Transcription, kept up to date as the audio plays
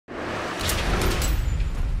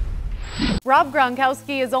Rob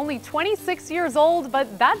Gronkowski is only 26 years old,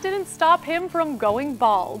 but that didn't stop him from going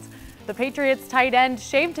bald. The Patriots tight end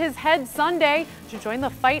shaved his head Sunday to join the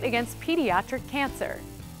fight against pediatric cancer.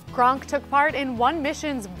 Gronk took part in One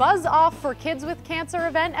Mission's Buzz Off for Kids with Cancer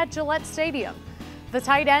event at Gillette Stadium. The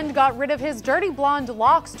tight end got rid of his dirty blonde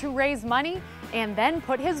locks to raise money and then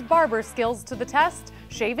put his barber skills to the test,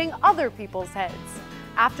 shaving other people's heads.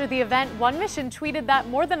 After the event, One Mission tweeted that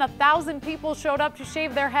more than 1,000 people showed up to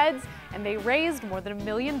shave their heads and they raised more than $1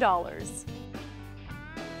 million.